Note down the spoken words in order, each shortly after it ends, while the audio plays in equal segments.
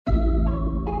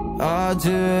I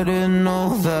didn't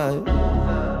know that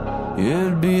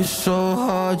it'd be so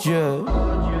hard, yeah,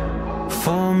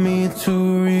 for me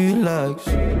to relax,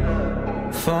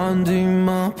 finding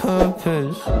my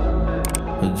purpose.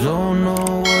 I don't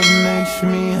know what makes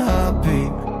me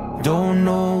happy, don't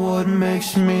know what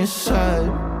makes me sad.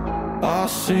 I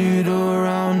sit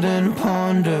around and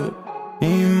ponder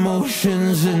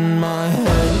emotions in my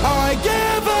head. I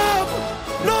give up,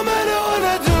 no matter what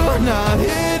I do, not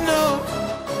here, no.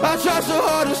 I try so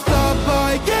hard to stop,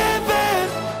 I give in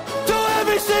to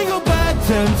every single bad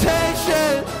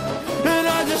temptation. And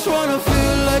I just wanna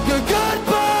feel like a good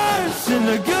person,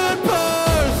 a good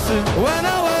person. When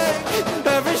I wake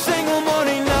every single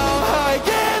morning now, I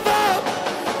give up.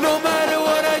 No matter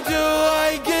what I do,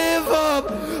 I give up,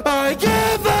 I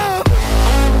give up.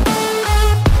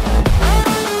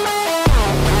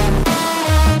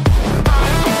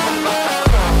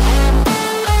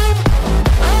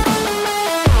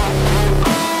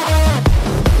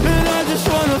 And I just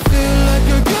wanna feel like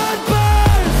a good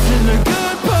person, a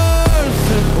good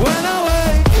person. When I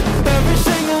wake every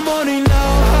single morning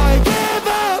now, I give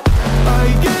up, I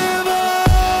give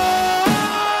up.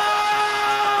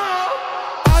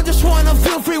 I just wanna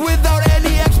feel free without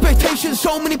any expectations.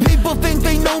 So many people think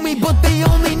they know me, but they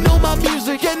only know my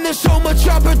music. And there's so much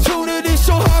opportunity,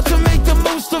 so hard to make the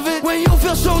most of it. When you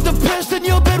feel so depressed and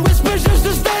your bed whispers just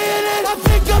to stay in it, I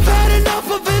think I've had enough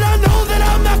of it. I know that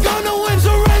I'm not gonna win,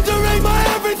 surrendering my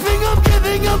everything. I'm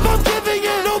giving up, I'm giving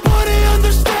in. Nobody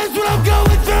understands what I'm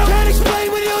going through. Can't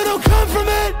explain when you don't come from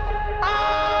it.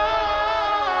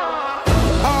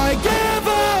 I give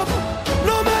up,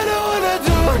 no matter what I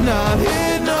do, not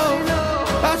here, no.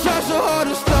 I try so hard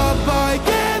to stop, I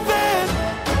give in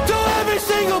to every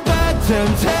single bad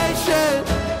temptation.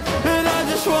 And I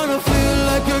just wanna feel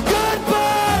like a good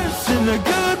person, a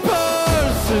good